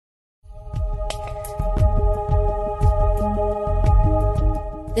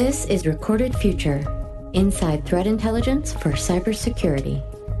This is Recorded Future, inside threat intelligence for cybersecurity.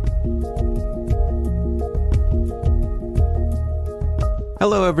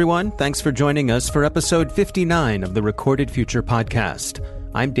 Hello, everyone. Thanks for joining us for episode 59 of the Recorded Future podcast.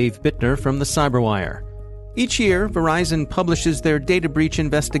 I'm Dave Bittner from the CyberWire. Each year, Verizon publishes their Data Breach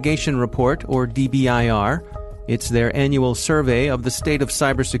Investigation Report, or DBIR. It's their annual survey of the state of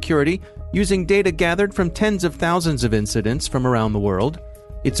cybersecurity using data gathered from tens of thousands of incidents from around the world.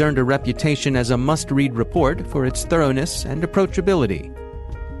 It's earned a reputation as a must-read report for its thoroughness and approachability.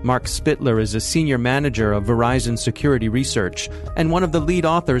 Marc Spitler is a senior manager of Verizon Security Research and one of the lead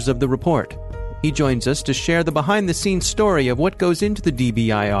authors of the report. He joins us to share the behind-the-scenes story of what goes into the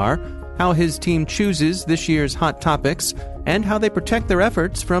DBIR, how his team chooses this year's hot topics, and how they protect their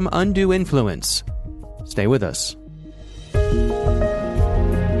efforts from undue influence. Stay with us.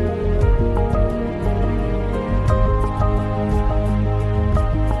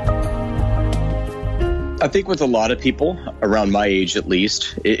 I think with a lot of people, around my age at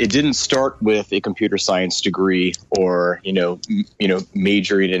least, it didn't start with a computer science degree or,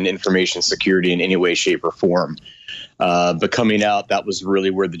 majoring in information security in any way, shape, or form. But coming out, that was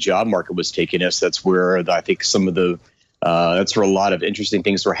really where the job market was taking us. That's where I think that's where a lot of interesting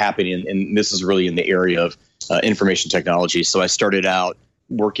things were happening. And this is really in the area of information technology. So I started out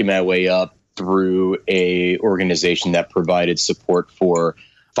working my way up through a organization that provided support for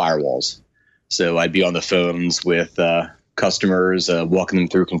firewalls. So I'd be on the phones with customers, walking them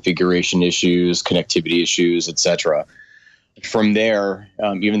through configuration issues, connectivity issues, etc. From there,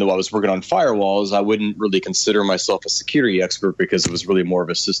 even though I was working on firewalls, I wouldn't really consider myself a security expert because it was really more of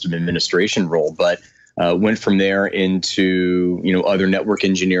a system administration role. But went from there into other network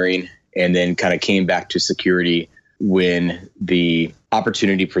engineering, and then kind of came back to security when the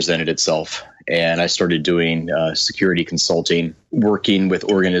opportunity presented itself. And I started doing security consulting, working with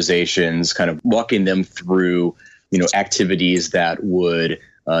organizations, kind of walking them through, activities that would,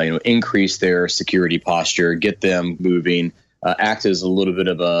 increase their security posture, get them moving, act as a little bit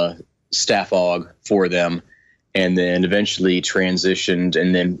of a staff aug for them, and then eventually transitioned.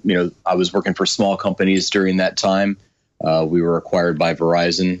 And then, I was working for small companies during that time. We were acquired by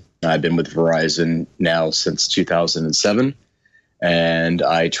Verizon. I've been with Verizon now since 2007. And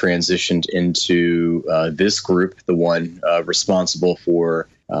I transitioned into this group, the one responsible for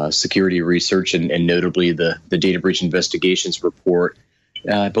security research and notably the Data Breach Investigations Report,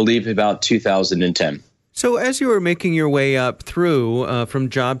 I believe about 2010. So as you were making your way up through from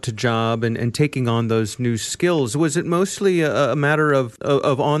job to job and taking on those new skills, was it mostly a matter of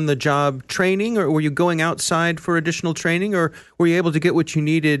on-the-job training, or were you going outside for additional training, or were you able to get what you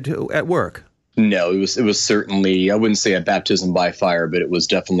needed at work? No, it was certainly, I wouldn't say a baptism by fire, but it was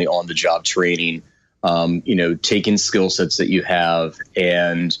definitely on the job training, taking skill sets that you have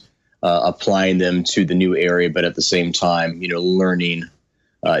and applying them to the new area, but at the same time, learning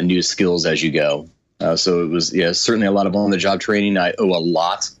new skills as you go. So it was, certainly a lot of on the job training. I owe a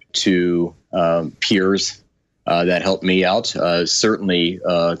lot to peers that helped me out, certainly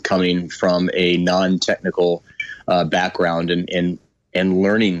coming from a non-technical background and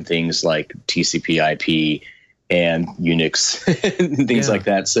learning things like TCP/IP and Unix and things like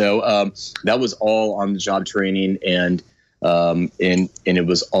that. So that was all on the job training, and it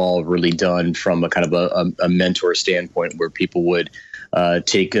was all really done from a kind of a mentor standpoint, where people would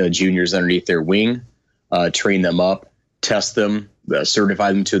take juniors underneath their wing, train them up, test them,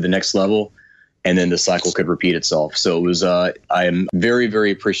 certify them to the next level, and then the cycle could repeat itself. So it was. I am very,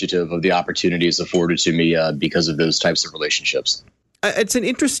 very appreciative of the opportunities afforded to me because of those types of relationships. It's an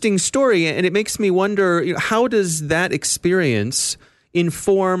interesting story, and it makes me wonder, how does that experience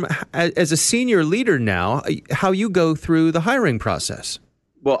inform, as a senior leader now, how you go through the hiring process?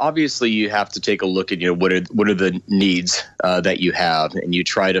 Well, obviously, you have to take a look at what are the needs that you have, and you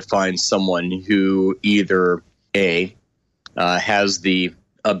try to find someone who either has the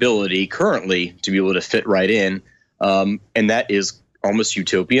ability currently to be able to fit right in, and that is almost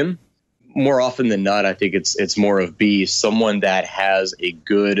utopian. More often than not, I think it's more of someone that has a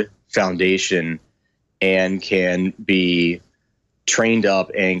good foundation and can be trained up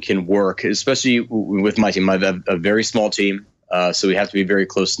and can work, especially with my team. I have a very small team, so we have to be very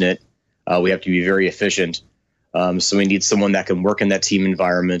close-knit. We have to be very efficient. So we need someone that can work in that team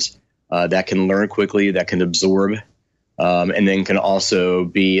environment, that can learn quickly, that can absorb, and then can also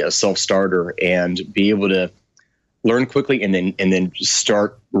be a self-starter and be able to learn quickly and then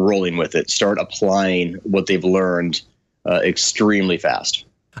start rolling with it, start applying what they've learned extremely fast.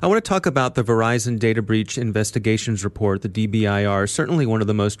 I want to talk about the Verizon Data Breach Investigations Report, the DBIR, certainly one of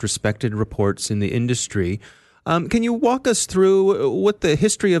the most respected reports in the industry. Can you walk us through what the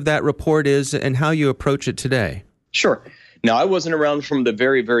history of that report is and how you approach it today? Sure. Now, I wasn't around from the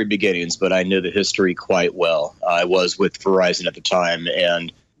very, very beginnings, but I know the history quite well. I was with Verizon at the time,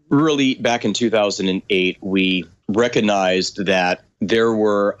 and really back in 2008, we recognized that there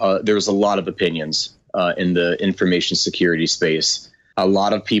was a lot of opinions in the information security space. A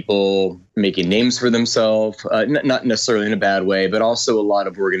lot of people making names for themselves, not necessarily in a bad way, but also a lot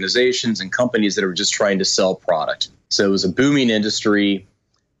of organizations and companies that are just trying to sell product. So it was a booming industry,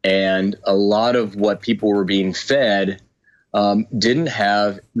 and a lot of what people were being fed didn't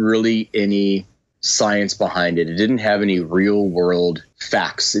have really any science behind it. It didn't have any real world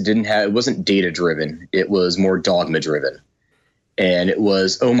facts. It wasn't data driven. It was more dogma driven. And it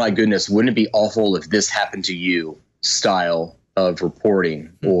was, oh my goodness, wouldn't it be awful if this happened to you style of reporting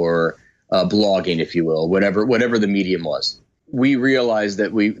or blogging, if you will, whatever the medium was. We realized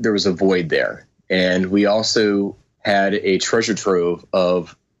that there was a void there. And we also had a treasure trove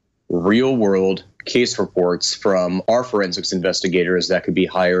of real world case reports from our forensics investigators that could be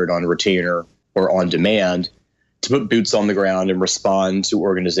hired on retainer or on demand to put boots on the ground and respond to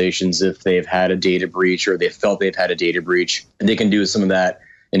organizations if they've had a data breach or they felt they've had a data breach. And they can do some of that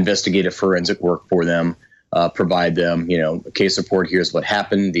investigative forensic work for them, provide them, a case report. Here's what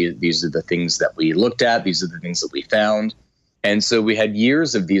happened. These are the things that we looked at. These are the things that we found. And so we had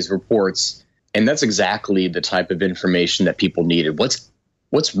years of these reports, and that's exactly the type of information that people needed.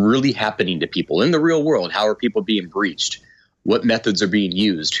 What's really happening to people in the real world? How are people being breached? What methods are being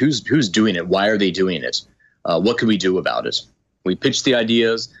used? Who's doing it? Why are they doing it? What can we do about it? We pitched the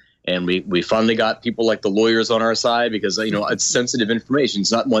ideas, and we finally got people like the lawyers on our side because it's sensitive information.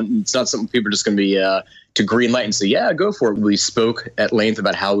 It's not something people are just going to be to green light and say, yeah, go for it. We spoke at length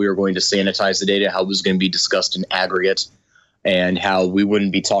about how we were going to sanitize the data, how it was going to be discussed in aggregate, and how we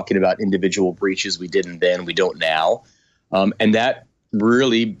wouldn't be talking about individual breaches. We didn't then, we don't now, and that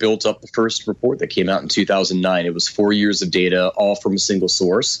really built up the first report that came out in 2009. It was 4 years of data, all from a single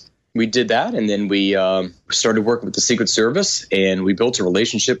source. We did that, and then we started working with the Secret Service, and we built a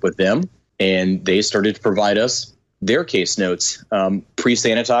relationship with them, and they started to provide us their case notes,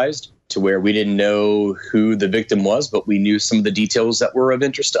 pre-sanitized, to where we didn't know who the victim was, but we knew some of the details that were of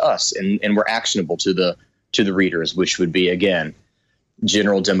interest to us and were actionable to the readers, which would be, again,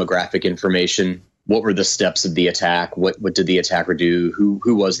 general demographic information. What were the steps of the attack? What did the attacker do?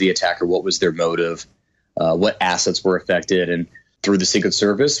 Who was the attacker? What was their motive? What assets were affected? And through the Secret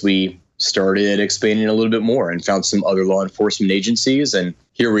Service, we started expanding a little bit more and found some other law enforcement agencies. And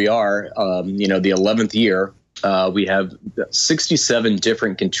here we are, the 11th year. We have 67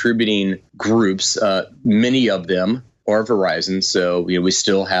 different contributing groups. Many of them are Verizon. So we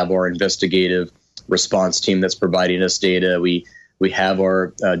still have our investigative response team that's providing us data. We have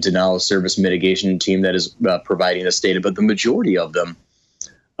our denial of service mitigation team that is providing us data, but the majority of them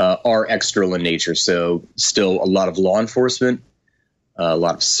are external in nature. So still a lot of law enforcement, a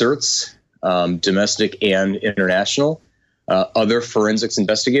lot of certs, domestic and international, other forensics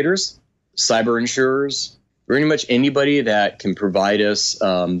investigators, cyber insurers, pretty much anybody that can provide us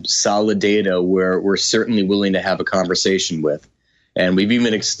solid data we're certainly willing to have a conversation with. And we've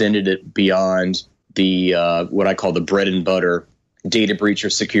even extended it beyond the what I call the bread and butter data breach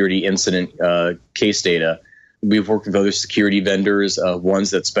or security incident case data. We've worked with other security vendors, ones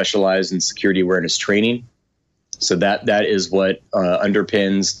that specialize in security awareness training. So that is what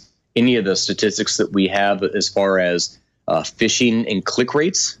underpins any of the statistics that we have as far as phishing and click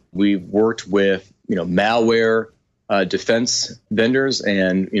rates. We've worked with malware defense vendors,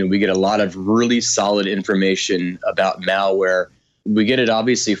 and we get a lot of really solid information about malware. We get it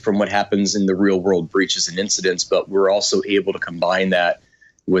obviously from what happens in the real world breaches and incidents, but we're also able to combine that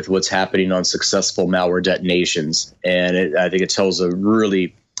with what's happening on successful malware detonations. And I think it tells a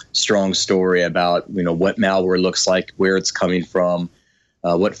really strong story about what malware looks like, where it's coming from,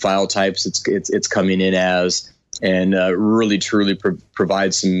 what file types it's coming in as, and really truly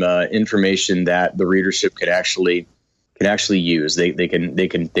provide some information that the readership can actually use. They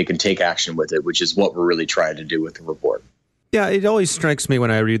can take action with it, which is what we're really trying to do with the report. Yeah, it always strikes me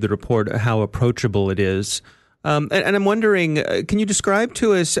when I read the report how approachable it is. And I'm wondering, can you describe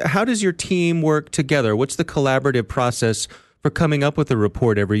to us, how does your team work together? What's the collaborative process for coming up with a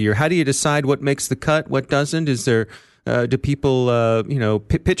report every year? How do you decide what makes the cut, what doesn't? Is there, do people,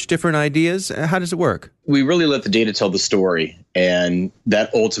 pitch different ideas? How does it work? We really let the data tell the story, and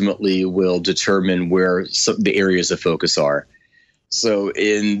that ultimately will determine where the areas of focus are. So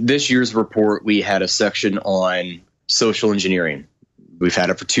in this year's report, we had a section on social engineering. We've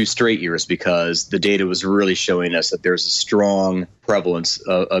had it for 2 straight years because the data was really showing us that there's a strong prevalence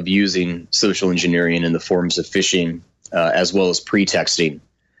of using social engineering in the forms of phishing as well as pretexting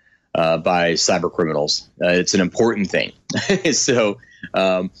by cyber criminals. It's an important thing. So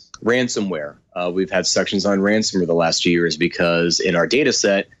ransomware. We've had sections on ransomware the last 2 years because in our data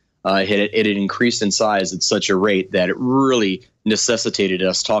set, it had increased in size at such a rate that it really necessitated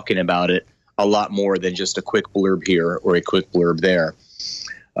us talking about it a lot more than just a quick blurb here or a quick blurb there.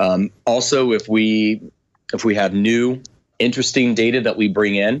 Also, if we have new, interesting data that we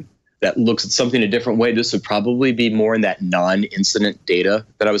bring in that looks at something a different way, this would probably be more in that non-incident data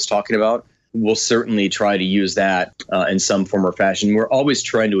that I was talking about. We'll certainly try to use that in some form or fashion. We're always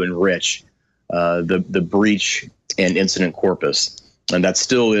trying to enrich the breach and incident corpus. And that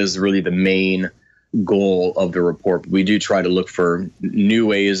still is really the main goal of the report. We do try to look for new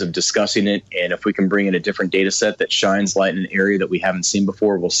ways of discussing it. And if we can bring in a different data set that shines light in an area that we haven't seen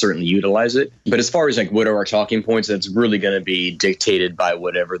before, we'll certainly utilize it. But as far as like what are our talking points, that's really going to be dictated by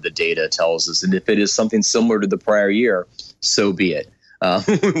whatever the data tells us. And if it is something similar to the prior year, so be it.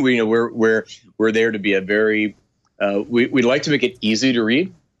 We're there to be a very we like to make it easy to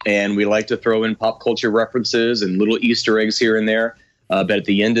read, and we like to throw in pop culture references and little Easter eggs here and there. But at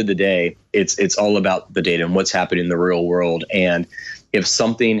the end of the day, it's all about the data and what's happening in the real world. And if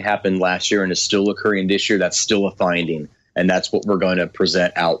something happened last year and is still occurring this year, that's still a finding. And that's what we're going to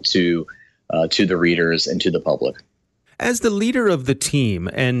present out to the readers and to the public. As the leader of the team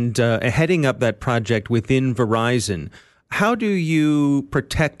and heading up that project within Verizon, how do you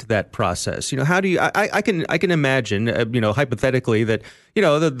protect that process? How do you? I can imagine, hypothetically, that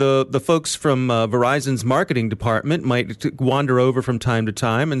the folks from Verizon's marketing department might wander over from time to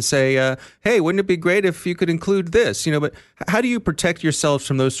time and say, "Hey, wouldn't it be great if you could include this?" But how do you protect yourselves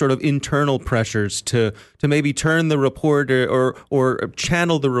from those sort of internal pressures to maybe turn the report or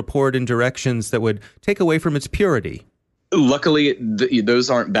channel the report in directions that would take away from its purity? Luckily, those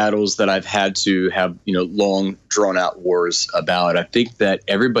aren't battles that I've had to have, long drawn out wars about. I think that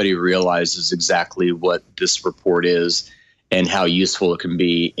everybody realizes exactly what this report is and how useful it can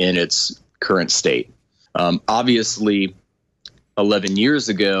be in its current state. Obviously, 11 years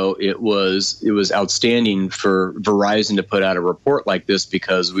ago, it was outstanding for Verizon to put out a report like this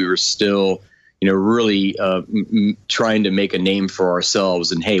because we were still, really trying to make a name for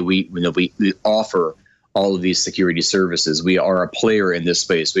ourselves. And hey, we offer all of these security services. We are a player in this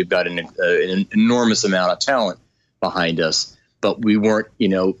space. We've got an enormous amount of talent behind us, but we weren't,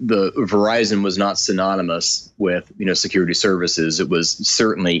 the Verizon was not synonymous with, security services. It was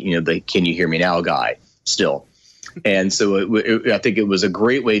certainly, the "can you hear me now" guy still. And so I think it was a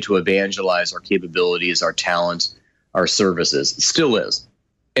great way to evangelize our capabilities, our talent, our services. It still is.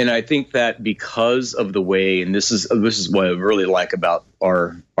 And I think that because of the way, and this is what I really like about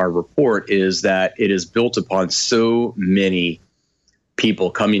our report, is that it is built upon so many people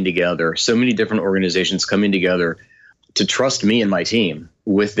coming together, so many different organizations coming together to trust me and my team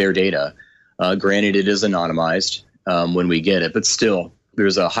with their data. Granted, it is anonymized when we get it, but still,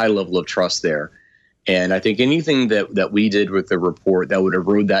 there's a high level of trust there. And I think anything that we did with the report that would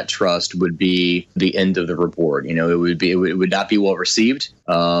erode that trust would be the end of the report. It would not be well received.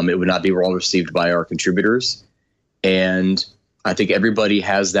 It would not be well received by our contributors. And I think everybody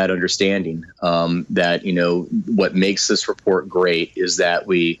has that understanding that, what makes this report great is that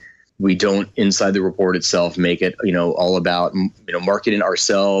we don't, inside the report itself, make it, all about, marketing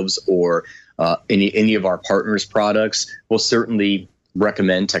ourselves or any of our partners' products. We'll certainly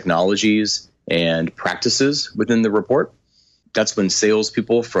recommend technologies and practices within the report. That's when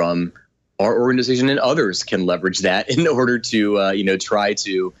salespeople from our organization and others can leverage that in order to, try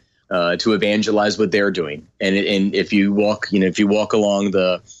to evangelize what they're doing. And if you walk along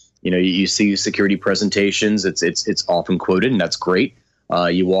you see security presentations, it's often quoted, and that's great.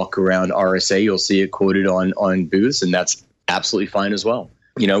 You walk around RSA, you'll see it quoted on booths, and that's absolutely fine as well.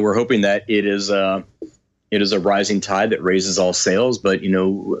 We're hoping that it is a rising tide that raises all sails, but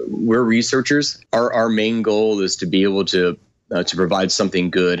we're researchers. Our main goal is to be able to provide something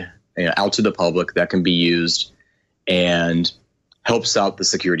good out to the public that can be used and helps out the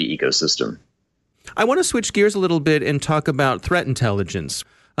security ecosystem. I want to switch gears a little bit and talk about threat intelligence.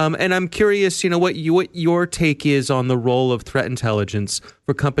 And I'm curious, what your take is on the role of threat intelligence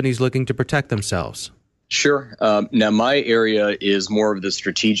for companies looking to protect themselves. Sure. Now, my area is more of the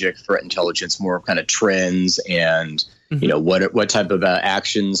strategic threat intelligence, more of kind of trends and, what type of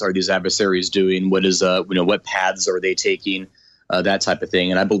actions are these adversaries doing? What is, what paths are they taking? That type of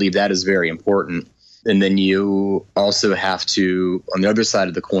thing. And I believe that is very important. And then you also have to, on the other side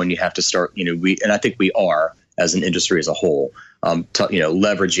of the coin, you have to start, and I think we are as an industry as a whole,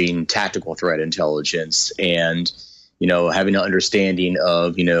 leveraging tactical threat intelligence and, having an understanding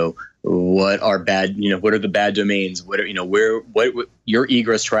of, what are the bad domains? What your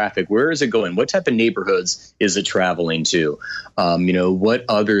egress traffic? Where is it going? What type of neighborhoods is it traveling to? What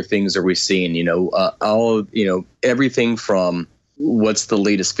other things are we seeing? Everything from what's the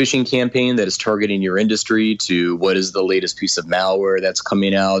latest phishing campaign that is targeting your industry to what is the latest piece of malware that's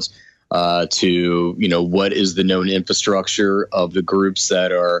coming out to, what is the known infrastructure of the groups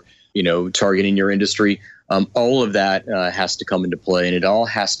that are, targeting your industry. All of that has to come into play, and it all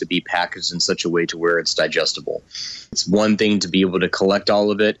has to be packaged in such a way to where it's digestible. It's one thing to be able to collect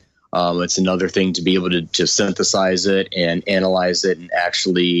all of it. It's another thing to be able to synthesize it and analyze it and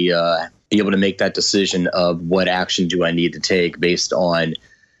actually be able to make that decision of what action do I need to take based on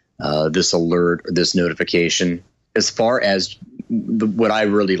this alert or this notification. As far as what I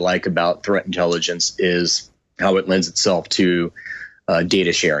really like about threat intelligence is how it lends itself to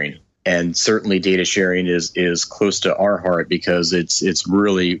data sharing. And certainly data sharing is close to our heart because it's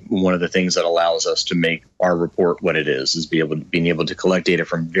really one of the things that allows us to make our report what it is being able to collect data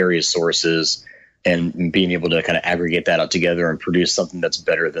from various sources and being able to kind of aggregate that out together and produce something that's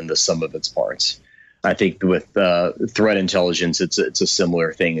better than the sum of its parts. I think with threat intelligence, it's a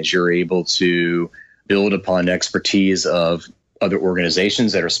similar thing as you're able to build upon expertise of other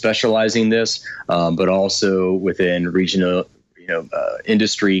organizations that are specializing this, but also within regional,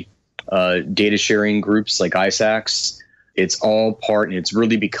 industry data sharing groups like ISACs. It's all part, and it's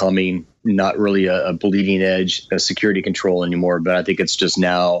really becoming not really a bleeding edge a security control anymore, but I think it's just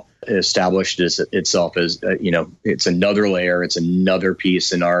now established itself as, it's another layer, it's another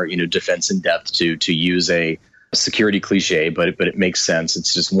piece in our, defense in depth to use a security cliche, but it makes sense.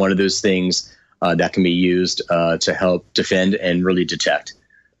 It's just one of those things that can be used to help defend and really detect.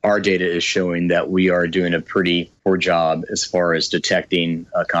 Our data is showing that we are doing a pretty poor job as far as detecting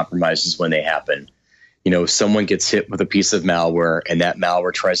compromises when they happen. If someone gets hit with a piece of malware and that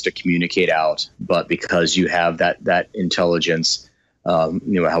malware tries to communicate out, but because you have that intelligence,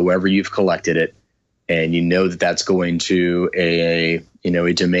 however you've collected it, and that that's going to a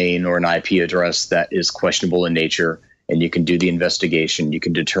domain or an IP address that is questionable in nature, and you can do the investigation, you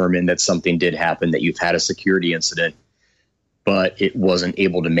can determine that something did happen, that you've had a security incident, but it wasn't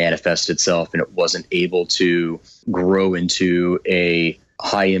able to manifest itself and it wasn't able to grow into a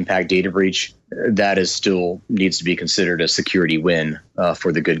high impact data breach, that is still needs to be considered a security win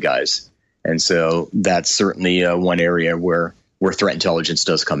for the good guys. And so that's certainly one area where threat intelligence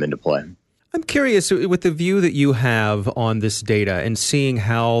does come into play. I'm curious, with the view that you have on this data and seeing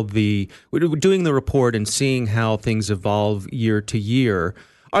how doing the report and seeing how things evolve year to year,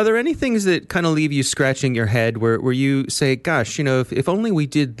 are there any things that kind of leave you scratching your head where you say, gosh, if only we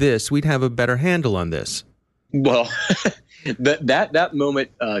did this, we'd have a better handle on this? Well, that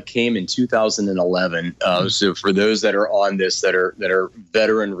moment came in 2011. So for those that are on this, that are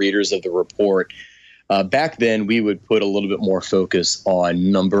veteran readers of the report, back then we would put a little bit more focus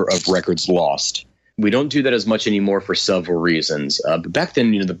on number of records lost. We don't do that as much anymore for several reasons. But back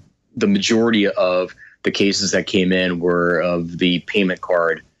then, the majority of the cases that came in were of the payment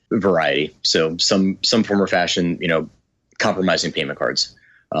card variety. So some form or fashion, compromising payment cards.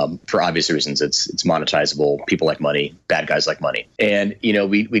 For obvious reasons, it's monetizable. People like money. Bad guys like money. And,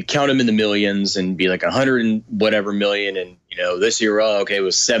 we'd count them in the millions and be like 100 and whatever million. And, this year, it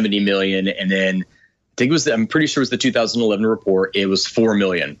was 70 million. And then I'm pretty sure it was the 2011 report. It was 4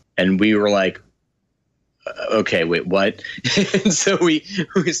 million. And we were like, okay, wait, what? And so we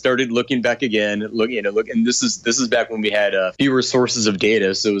started looking back again, and this is back when we had fewer sources of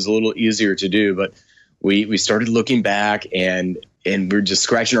data, so it was a little easier to do. But we started looking back, and we're just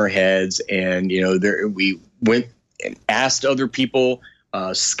scratching our heads, and we went and asked other people,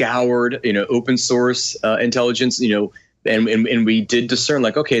 scoured open source intelligence, and we did discern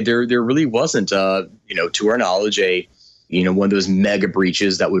like, okay, there really wasn't to our knowledge one of those mega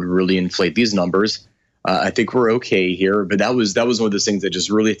breaches that would really inflate these numbers. I think we're okay here, but that was one of those things that just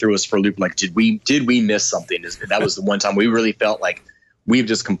really threw us for a loop. Like, did we miss something? That was the one time we really felt like we've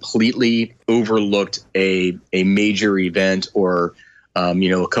just completely overlooked a major event or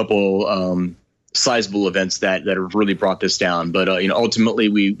a couple sizable events that have really brought this down. But ultimately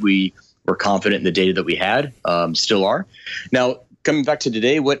we were confident in the data that we had, still are. Now, coming back to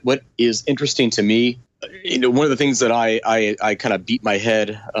today, what is interesting to me, one of the things that I kind of beat my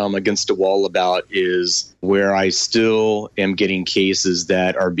head against a wall about is where I still am getting cases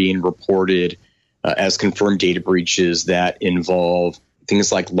that are being reported as confirmed data breaches that involve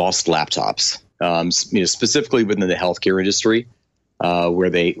things like lost laptops, specifically within the healthcare industry,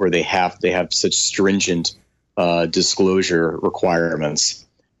 where they have such stringent disclosure requirements.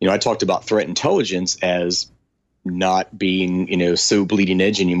 I talked about threat intelligence as not being, so bleeding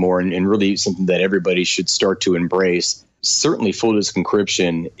edge anymore, and really something that everybody should start to embrace. Certainly, full disk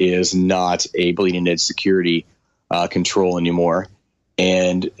encryption is not a bleeding edge security control anymore,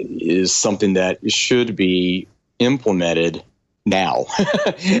 and is something that should be implemented now.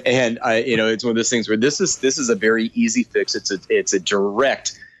 And it's one of those things where this is a very easy fix. It's a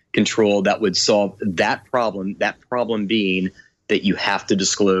direct control that would solve that problem. That problem being that you have to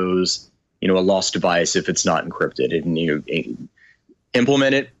disclose, a lost device if it's not encrypted, and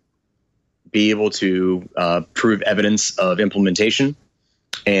implement it, be able to prove evidence of implementation,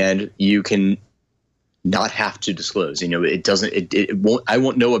 and you can not have to disclose. It doesn't. It won't. I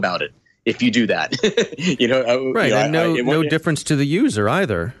won't know about it if you do that. Right, and no difference to the user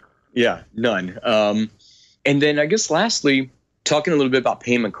either. Yeah, none. And then I guess lastly, talking a little bit about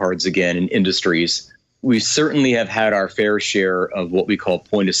payment cards again in industries. We certainly have had our fair share of what we call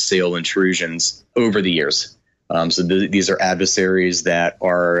point of sale intrusions over the years. So these are adversaries that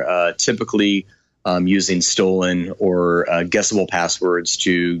are typically using stolen or guessable passwords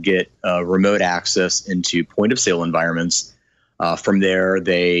to get remote access into point of sale environments. From there,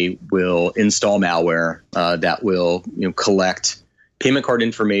 they will install malware that will collect payment card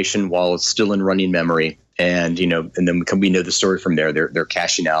information while it's still in running memory, and then we know the story from there. They're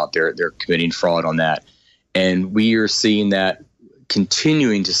cashing out. They're committing fraud on that. And we are seeing that,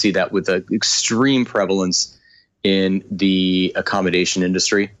 continuing to see that with an extreme prevalence in the accommodation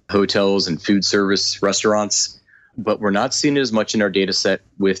industry, hotels and food service restaurants. But we're not seeing it as much in our data set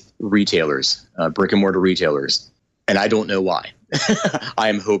with retailers, brick and mortar retailers. And I don't know why. I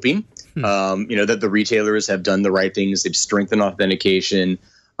am hoping, that the retailers have done the right things. They've strengthened authentication.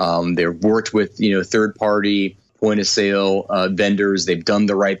 They've worked with, third party point of sale vendors. They've done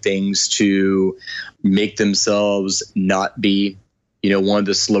the right things to make themselves not be, one of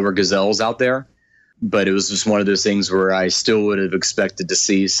the slower gazelles out there. But it was just one of those things where I still would have expected to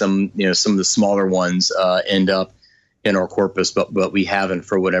see some of the smaller ones end up in our corpus, but we haven't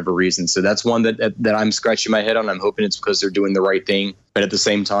for whatever reason. So that's one that I'm scratching my head on. I'm hoping it's because they're doing the right thing. But at the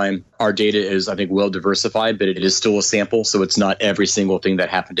same time, our data is, I think, well diversified, but it is still a sample. So it's not every single thing that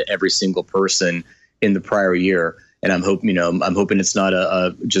happened to every single person in the prior year. And I'm hoping it's not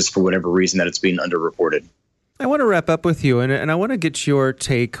a just for whatever reason that it's being underreported. I want to wrap up with you, and I want to get your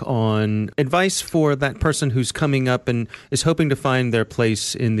take on advice for that person who's coming up and is hoping to find their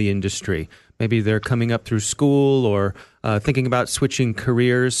place in the industry. Maybe they're coming up through school or thinking about switching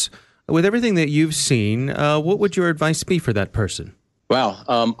careers. With everything that you've seen, what would your advice be for that person?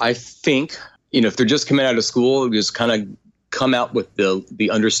 Wow. I think, if they're just coming out of school, just kind of come out with the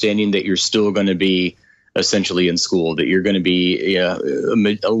understanding that you're still going to be essentially in school, that you're going to be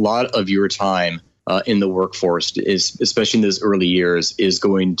a lot of your time in the workforce, especially in those early years, is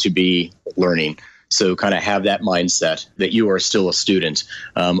going to be learning. So kind of have that mindset that you are still a student,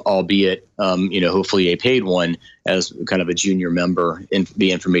 albeit, hopefully a paid one as kind of a junior member in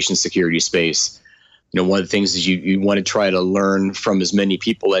the information security space. One of the things is you want to try to learn from as many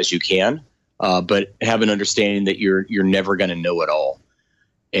people as you can, but have an understanding that you're never going to know it all.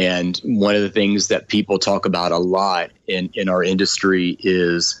 And one of the things that people talk about a lot in our industry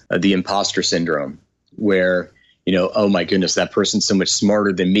is the imposter syndrome, where, oh my goodness, that person's so much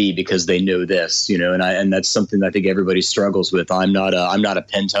smarter than me because they know this, and that's something I think everybody struggles with. I'm not a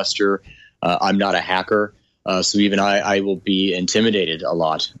pen tester. I'm not a hacker. So even I will be intimidated a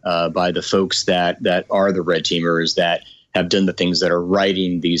lot by the folks that are the red teamers that have done the things that are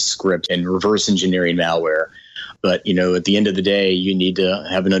writing these scripts and reverse engineering malware. But, at the end of the day, you need to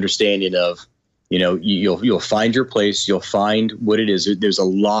have an understanding of, you'll find your place. You'll find what it is. There's a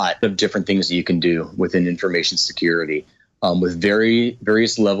lot of different things that you can do within information security with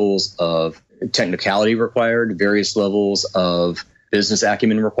various levels of technicality required, various levels of business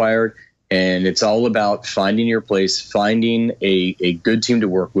acumen required. And it's all about finding your place, finding a good team to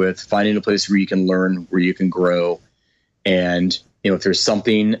work with, finding a place where you can learn, where you can grow. And, if there's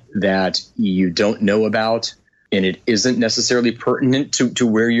something that you don't know about, and it isn't necessarily pertinent to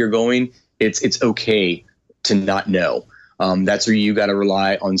where you're going, it's okay to not know. That's where you got to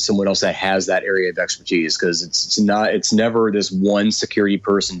rely on someone else that has that area of expertise, because it's never this one security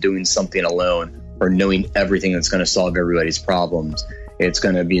person doing something alone or knowing everything that's going to solve everybody's problems. It's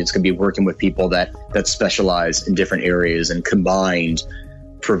going to be working with people that specialize in different areas and combined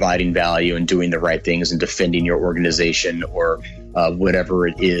providing value and doing the right things and defending your organization or whatever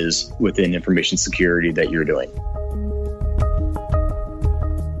it is within information security that you're doing.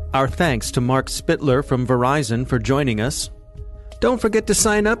 Our thanks to Marc Spitler from Verizon for joining us. Don't forget to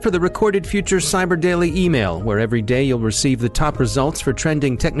sign up for the Recorded Future Cyber Daily email, where every day you'll receive the top results for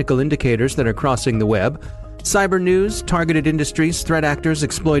trending technical indicators that are crossing the web, cyber news, targeted industries, threat actors,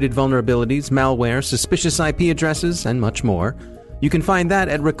 exploited vulnerabilities, malware, suspicious IP addresses, and much more. You can find that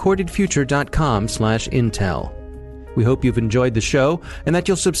at recordedfuture.com/intel. We hope you've enjoyed the show and that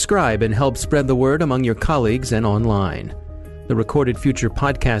you'll subscribe and help spread the word among your colleagues and online. The Recorded Future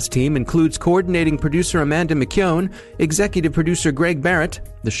podcast team includes coordinating producer Amanda McKeown, executive producer Greg Barrett.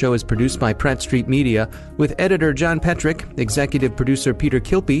 The show is produced by Pratt Street Media, with editor John Petrick, executive producer Peter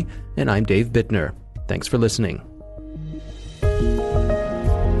Kilpie, and I'm Dave Bittner. Thanks for listening.